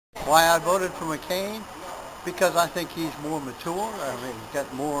Why I voted for McCain? Because I think he's more mature. I mean, he's got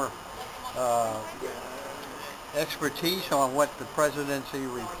more uh, expertise on what the presidency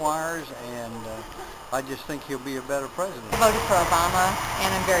requires, and I just think he'll be a better president. I voted for Obama,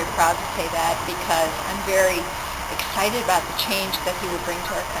 and I'm very proud to say that because I'm very excited about the change that he would bring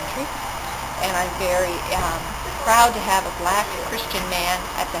to our country, and I'm very proud to have a black Christian man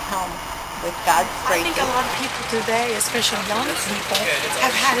at the helm with God's grace. I think a lot of people today, especially young people,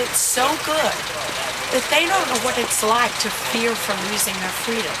 have had it so good that they don't know what it's like to fear for losing their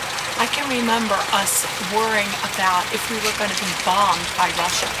freedom. I can remember us worrying about if we were going to be bombed by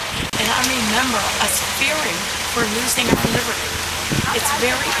Russia. And I remember us fearing for losing our liberty. It's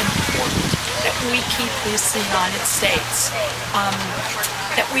very important that we keep this United States,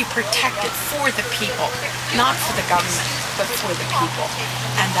 that we protect it for the people, not for the government, but for the people.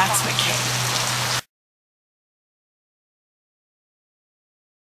 And that's McCain.